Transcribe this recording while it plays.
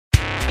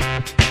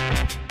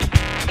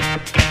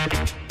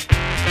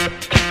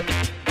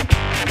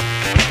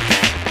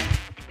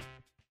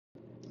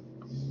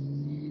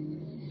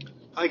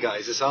Hi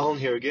guys, it's Alan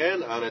here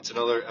again, and it's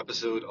another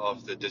episode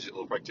of the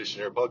Digital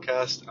Practitioner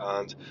podcast.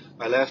 And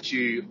I left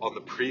you on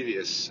the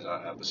previous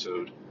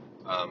episode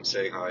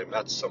saying how I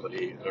met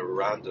somebody at a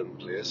random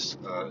place,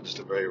 just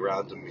a very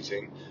random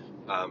meeting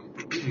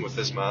with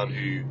this man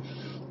who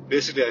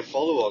basically I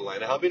follow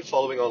online. I have been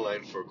following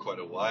online for quite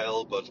a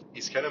while, but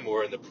he's kind of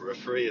more in the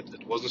periphery.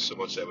 It wasn't so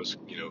much I was,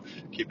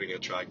 keeping a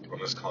track on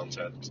his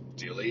content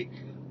daily.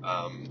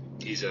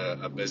 He's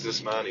a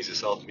businessman. He's a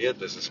self-made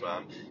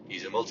businessman.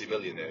 He's a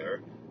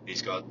multimillionaire.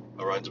 He's got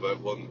around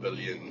about $1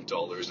 billion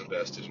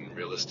invested in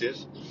real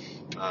estate,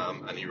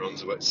 and he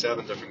runs about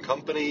 7 different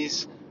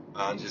companies.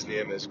 And his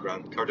name is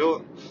Grant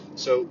Cardone.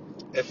 So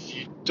if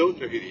you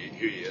don't know who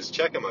he is,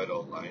 check him out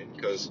online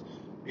because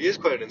he is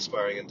quite an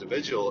inspiring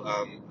individual.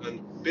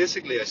 And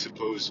basically, I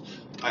suppose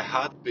I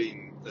had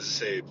been, as I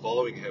say,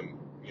 following him,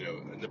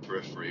 in the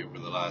periphery over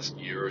the last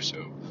year or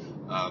so,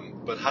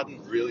 but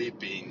hadn't really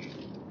been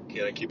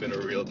kind of keeping a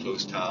real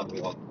close tab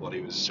on what he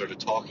was sort of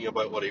talking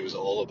about, what he was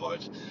all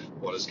about,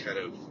 what his kind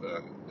of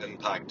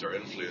impact or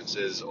influence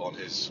is on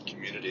his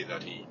community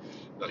that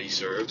he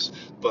serves.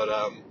 But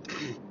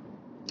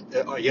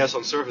I guess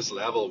on surface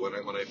level, when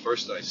I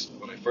first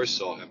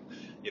saw him,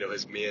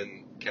 his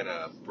main kind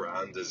of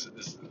brand is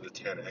the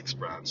 10x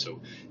brand.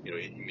 So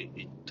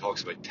he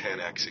talks about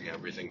 10xing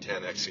everything,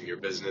 10xing your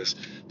business,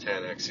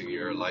 10xing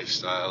your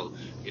lifestyle.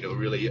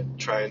 Really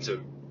trying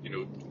to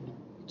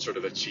sort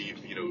of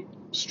achieve,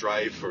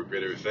 strive for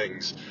greater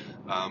things.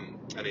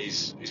 And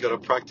he's got a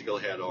practical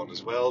head on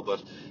as well,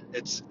 but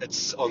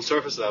it's on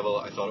surface level.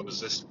 I thought it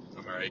was this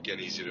American.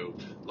 He's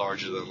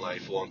larger than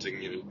life,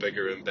 wanting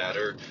bigger and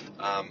better.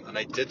 And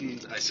I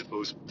didn't, I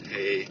suppose,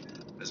 pay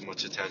as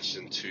much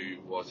attention to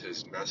what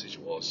his message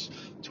was,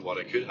 to what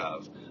I could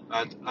have.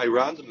 And I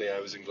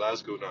was in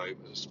Glasgow now.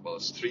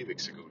 It's 3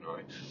 weeks ago now,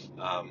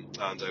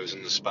 and I was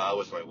in the spa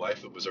with my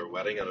wife. It was our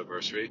wedding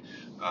anniversary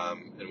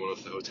in one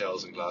of the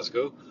hotels in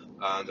Glasgow,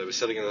 and I was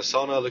sitting in the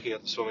sauna looking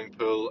at the swimming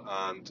pool,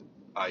 and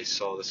I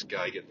saw this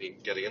guy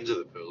getting into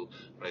the pool,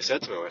 and I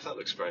said to my wife, "That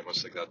looks very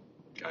much like that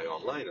guy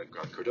online, that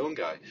Grant Cardone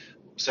guy."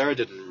 Sarah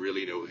didn't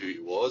really know who he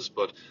was,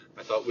 but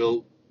I thought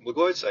we'll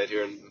go outside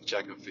here and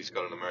check if he's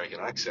got an American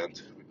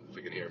accent, if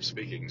we can hear him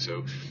speaking.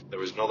 So there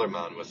was another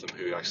man with him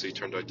who actually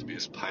turned out to be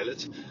his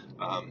pilot,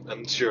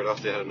 and sure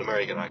enough, they had an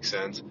American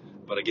accent.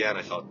 But again,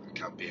 I thought it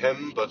can't be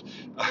him. But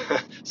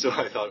so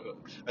I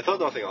thought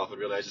nothing of it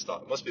really. I just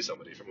thought it must be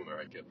somebody from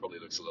America. It probably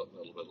looks a little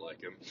bit like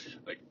him.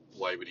 Like,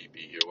 why would he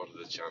be here? What are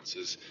the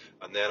chances?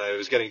 And then I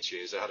was getting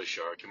changed. I had a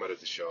shower. Came out of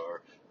the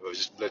shower. I was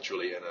just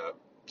literally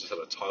just had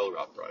a towel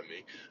wrapped around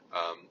me,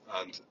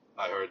 and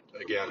I heard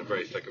again a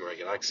very thick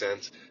American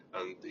accent.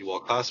 And he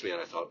walked past me, and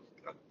I thought,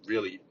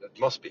 really, it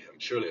must be him.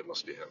 Surely it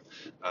must be him.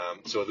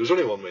 So there was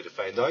only one way to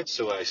find out.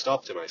 So I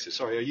stopped him. I said,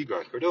 "Sorry, are you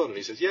Grant Cardone?" And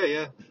he says,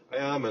 "Yeah, I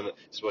am." And he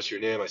said, "What's your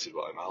name?" I said,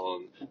 "Well, I'm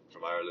Alan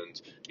from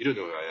Ireland. You don't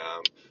know who I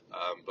am,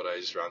 but I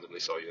just randomly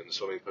saw you in the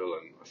swimming pool,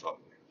 and I thought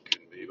it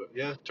couldn't be." But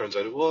yeah, turns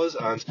out it was.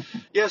 And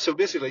yeah, so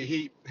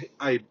basically,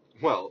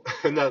 well,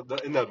 in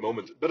that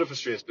moment, a bit of a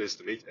strange place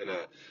to meet, in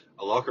a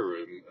locker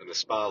room, in a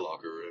spa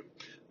locker room,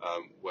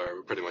 where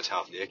we're pretty much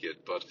half naked,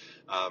 but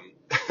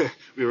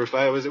we were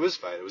fine. It was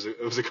fine.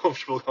 It was a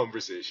comfortable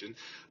conversation.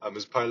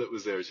 His pilot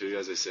was there too,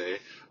 as I say.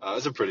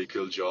 It's a pretty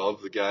cool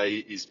job. The guy,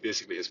 he's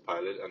basically his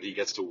pilot, and he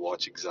gets to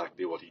watch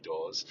exactly what he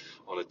does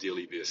on a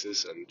daily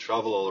basis and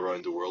travel all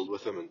around the world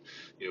with him, and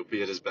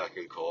be at his beck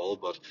and call.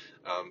 But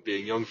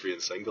being young, free,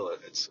 and single,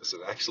 it's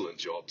an excellent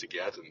job to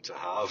get and to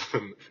have,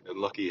 and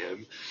lucky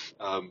him.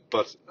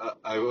 But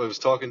I was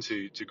talking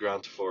to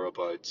Grant for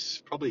about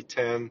probably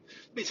 10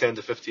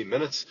 to 15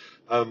 minutes.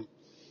 And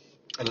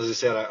as I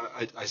said,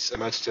 I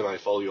mentioned to him I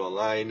follow you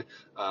online.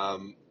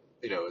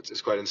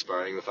 It's quite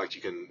inspiring the fact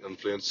you can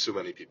influence so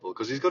many people,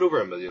 because he's got over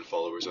 1 million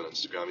followers on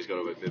Instagram. He's got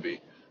about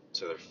maybe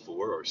it's either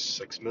 4 or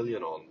 6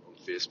 million on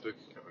Facebook.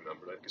 I can't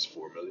remember. I think it's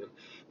 4 million.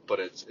 But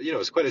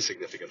it's quite a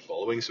significant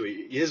following. So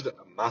he is a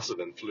massive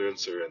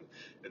influencer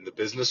in the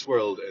business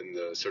world, in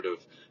the sort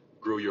of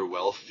grow your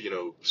wealth,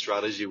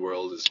 strategy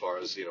world, as far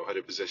as, how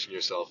to position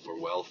yourself for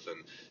wealth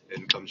and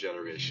income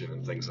generation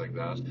and things like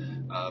that.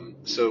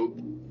 So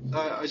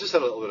I just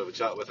had a little bit of a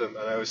chat with him,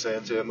 and I was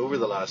saying to him, over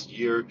the last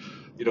year,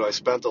 I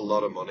spent a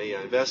lot of money.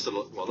 I invested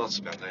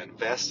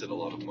a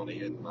lot of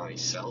money in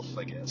myself,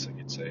 I guess I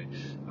could say,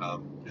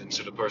 in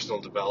sort of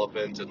personal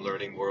development and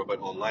learning more about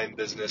online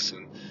business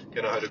and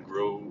kind of how to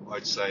grow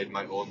outside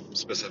my own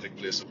specific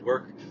place of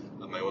work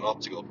and my own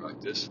optical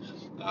practice.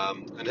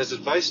 And his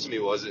advice to me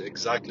was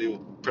exactly,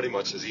 pretty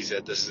much as he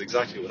said, this is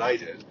exactly what I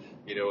did.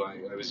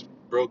 I was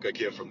broke. I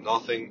came from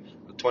nothing.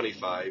 At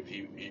 25,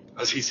 he,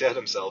 as he said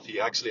himself, he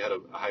actually had a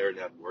higher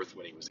net worth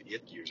when he was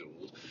 8 years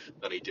old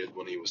than he did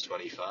when he was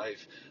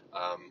 25.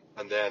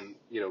 And then,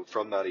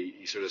 from that,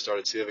 he sort of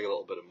started saving a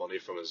little bit of money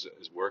from his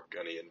work,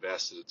 and he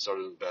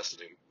started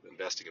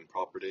investing in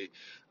property,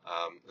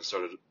 and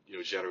started,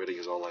 generating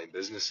his online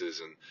businesses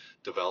and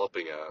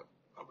developing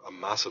a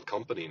massive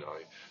company now,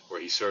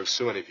 where he serves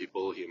so many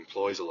people, he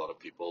employs a lot of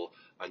people,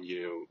 and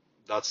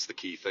that's the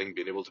key thing,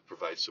 being able to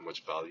provide so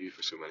much value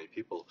for so many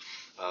people.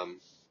 Um,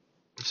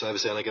 so I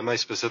was saying, like, in my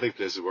specific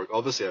place of work,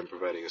 obviously I'm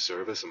providing a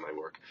service in my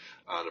work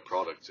and a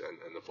product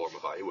in the form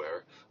of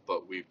eyewear,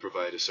 but we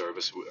provide a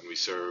service and we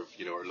serve,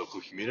 our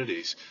local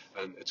communities,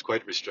 and it's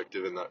quite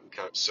restrictive in that we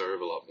can't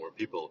serve a lot more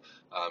people.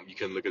 You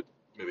can look at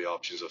maybe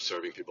options of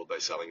serving people by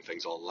selling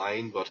things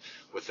online, but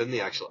within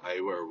the actual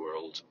eyewear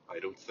world, I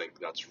don't think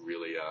that's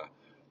really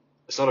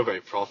it's not a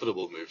very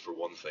profitable move, for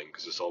one thing,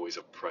 because it's always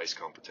a price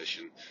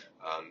competition,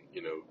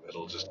 and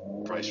it'll just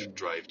price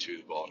drive to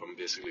the bottom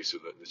basically, so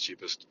that the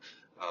cheapest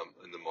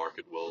in the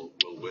market will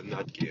win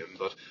that game.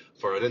 But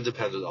for an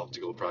independent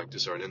optical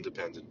practice or an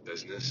independent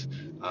business,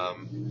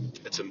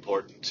 it's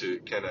important to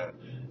kind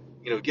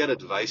of get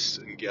advice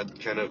and get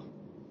kind of,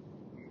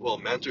 well,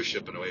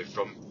 mentorship in a way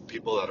from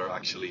people that are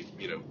actually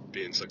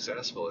being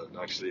successful and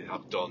actually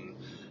have done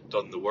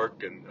the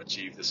work and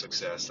achieved the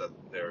success that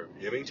they're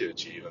aiming to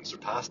achieve and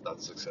surpassed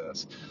that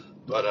success.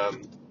 But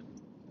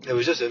it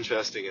was just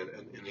interesting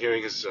in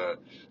hearing his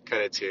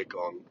kind of take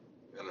on,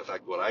 in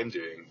effect, what I'm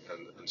doing,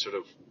 and sort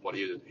of what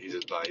he's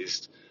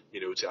advised,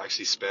 to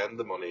actually spend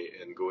the money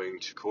in going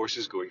to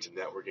courses, going to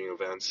networking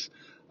events.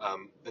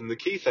 And the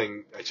key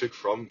thing I took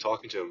from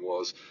talking to him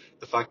was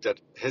the fact that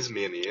his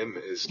main aim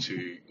is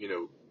to,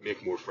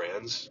 make more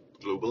friends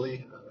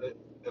globally,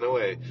 in a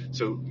way.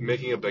 So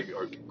making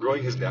or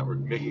growing his network,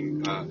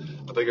 making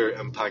a bigger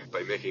impact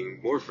by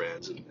making more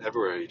friends and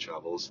everywhere he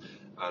travels,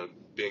 and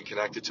being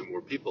connected to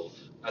more people.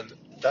 And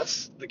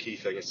that's the key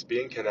thing. It's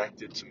being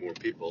connected to more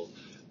people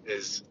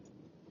is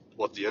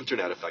what the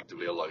internet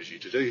effectively allows you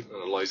to do,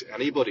 and allows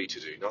anybody to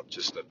do, not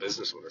just a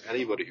business owner.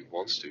 Anybody who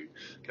wants to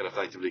can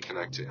effectively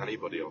connect to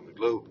anybody on the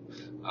globe,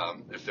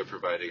 if they're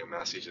providing a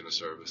message and a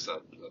service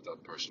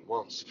that person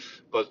wants.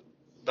 But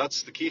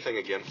that's the key thing,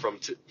 again,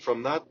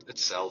 from that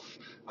itself,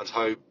 and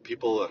how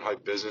people and how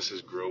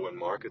businesses grow and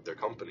market their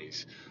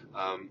companies.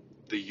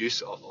 The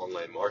use of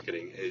online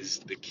marketing is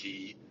the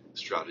key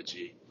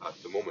strategy at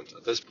the moment.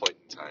 At this point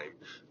in time,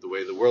 the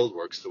way the world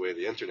works, the way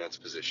the internet's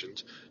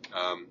positioned,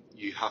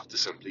 you have to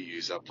simply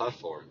use that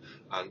platform.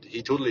 And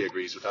he totally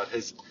agrees with that.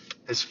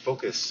 His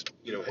focus,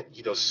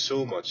 he does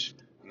so much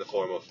in the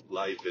form of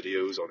live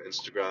videos on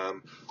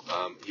Instagram.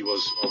 He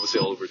was obviously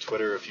all over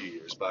Twitter a few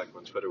years back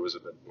when Twitter was a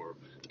bit more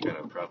kind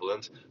of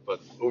prevalent. But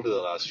over the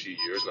last few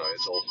years now,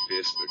 it's all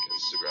Facebook,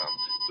 Instagram.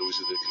 Those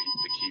are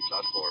the key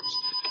platforms.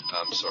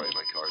 Sorry,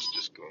 my car's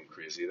just going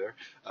crazy there.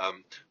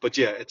 But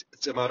yeah,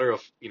 it's a matter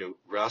of,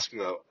 grasping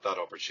that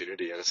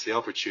opportunity, and it's the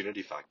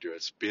opportunity factor.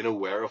 It's being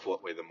aware of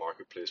what way the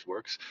marketplace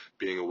works,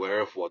 being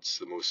aware of what's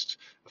the most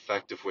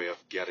effective way of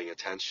getting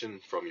attention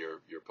from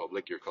your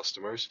public, your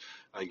customers,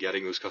 and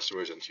getting those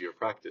customers into your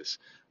practice.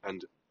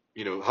 And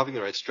having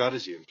the right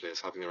strategy in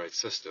place, having the right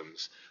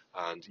systems,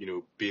 and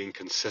being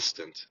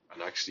consistent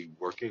and actually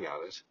working at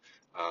it.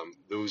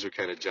 Those are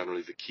kind of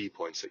generally the key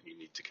points that you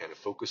need to kind of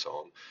focus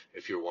on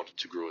if you're wanting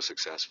to grow a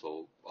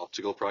successful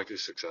optical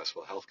practice,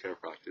 successful healthcare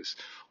practice,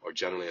 or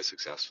generally a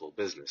successful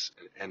business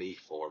in any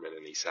form, in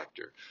any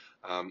sector.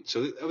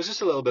 So it was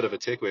just a little bit of a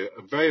takeaway,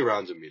 a very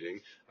random meeting.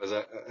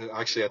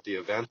 Actually at the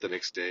event the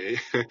next day,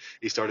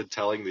 he started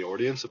telling the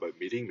audience about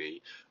meeting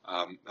me,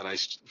 and I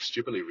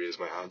stupidly raised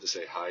my hand to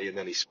say hi, and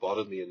then he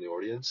spotted me in the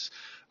audience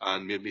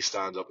and made me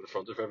stand up in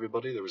front of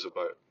everybody. There was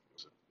about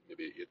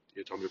maybe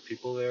 800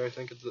 people there, I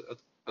think,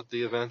 at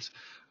the event,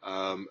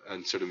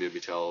 and sort of made me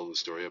tell the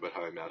story about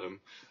how I met him.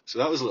 So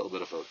that was a little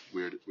bit of a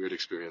weird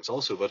experience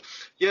also. But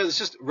yeah, it's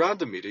just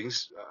random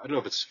meetings. I don't know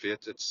if it's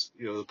fate. It's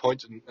the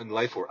point in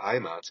life where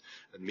I'm at,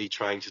 and me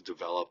trying to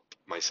develop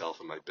myself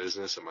and my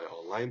business and my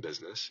online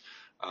business,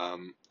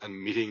 and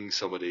meeting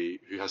somebody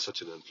who has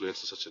such an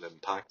influence and such an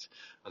impact,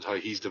 and how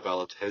he's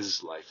developed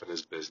his life and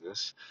his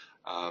business.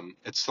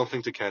 It's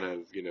something to kind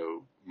of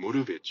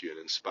motivate you and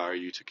inspire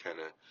you to kind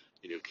of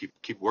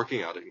keep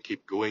working at it and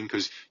keep going,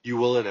 because you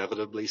will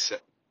inevitably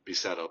be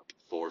set up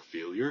for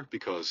failure,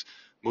 because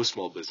most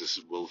small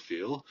businesses will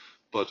fail.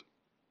 But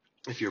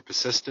if you're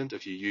persistent,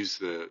 if you use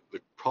the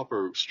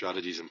proper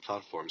strategies and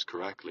platforms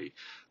correctly,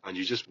 and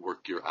you just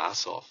work your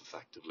ass off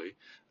effectively,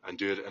 and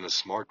do it in a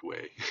smart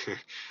way,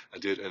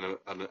 and do it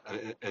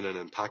in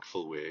an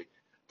impactful way,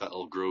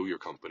 that'll grow your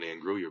company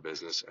and grow your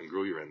business and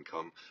grow your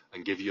income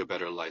and give you a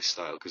better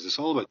lifestyle, because it's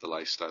all about the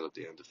lifestyle at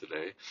the end of the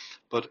day.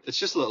 But it's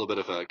just a little bit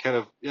of a kind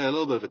of, a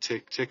little bit of a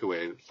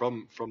takeaway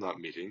from that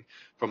meeting,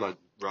 from that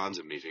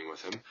random meeting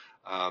with him.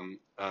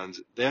 And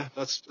yeah,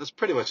 that's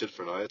pretty much it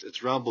for now.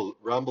 It's rambled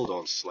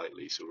on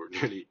slightly, so we're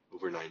nearly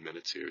over 9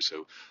 minutes here.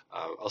 So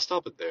I'll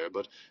stop it there.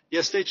 But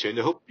yeah, stay tuned.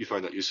 I hope you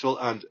found that useful.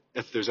 And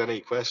if there's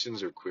any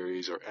questions or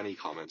queries or any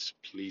comments,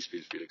 please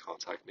feel free to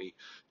contact me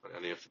on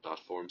any of the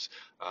platforms.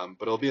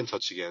 But I'll be in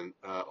touch again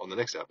on the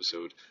next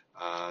episode.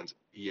 And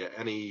yeah,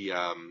 any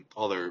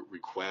other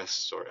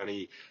requests or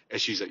any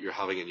issues that you're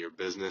having in your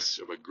business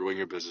about growing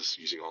your business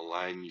using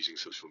online, using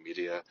social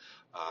media,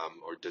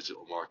 or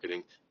digital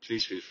marketing,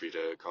 please feel free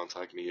to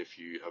contact me if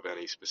you have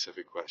any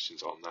specific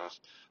questions on that.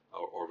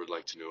 or would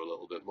like to know a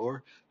little bit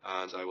more,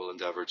 and I will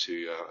endeavour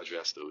to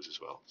address those as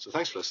well. So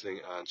thanks for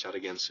listening, and chat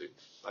again soon.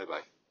 Bye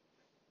bye.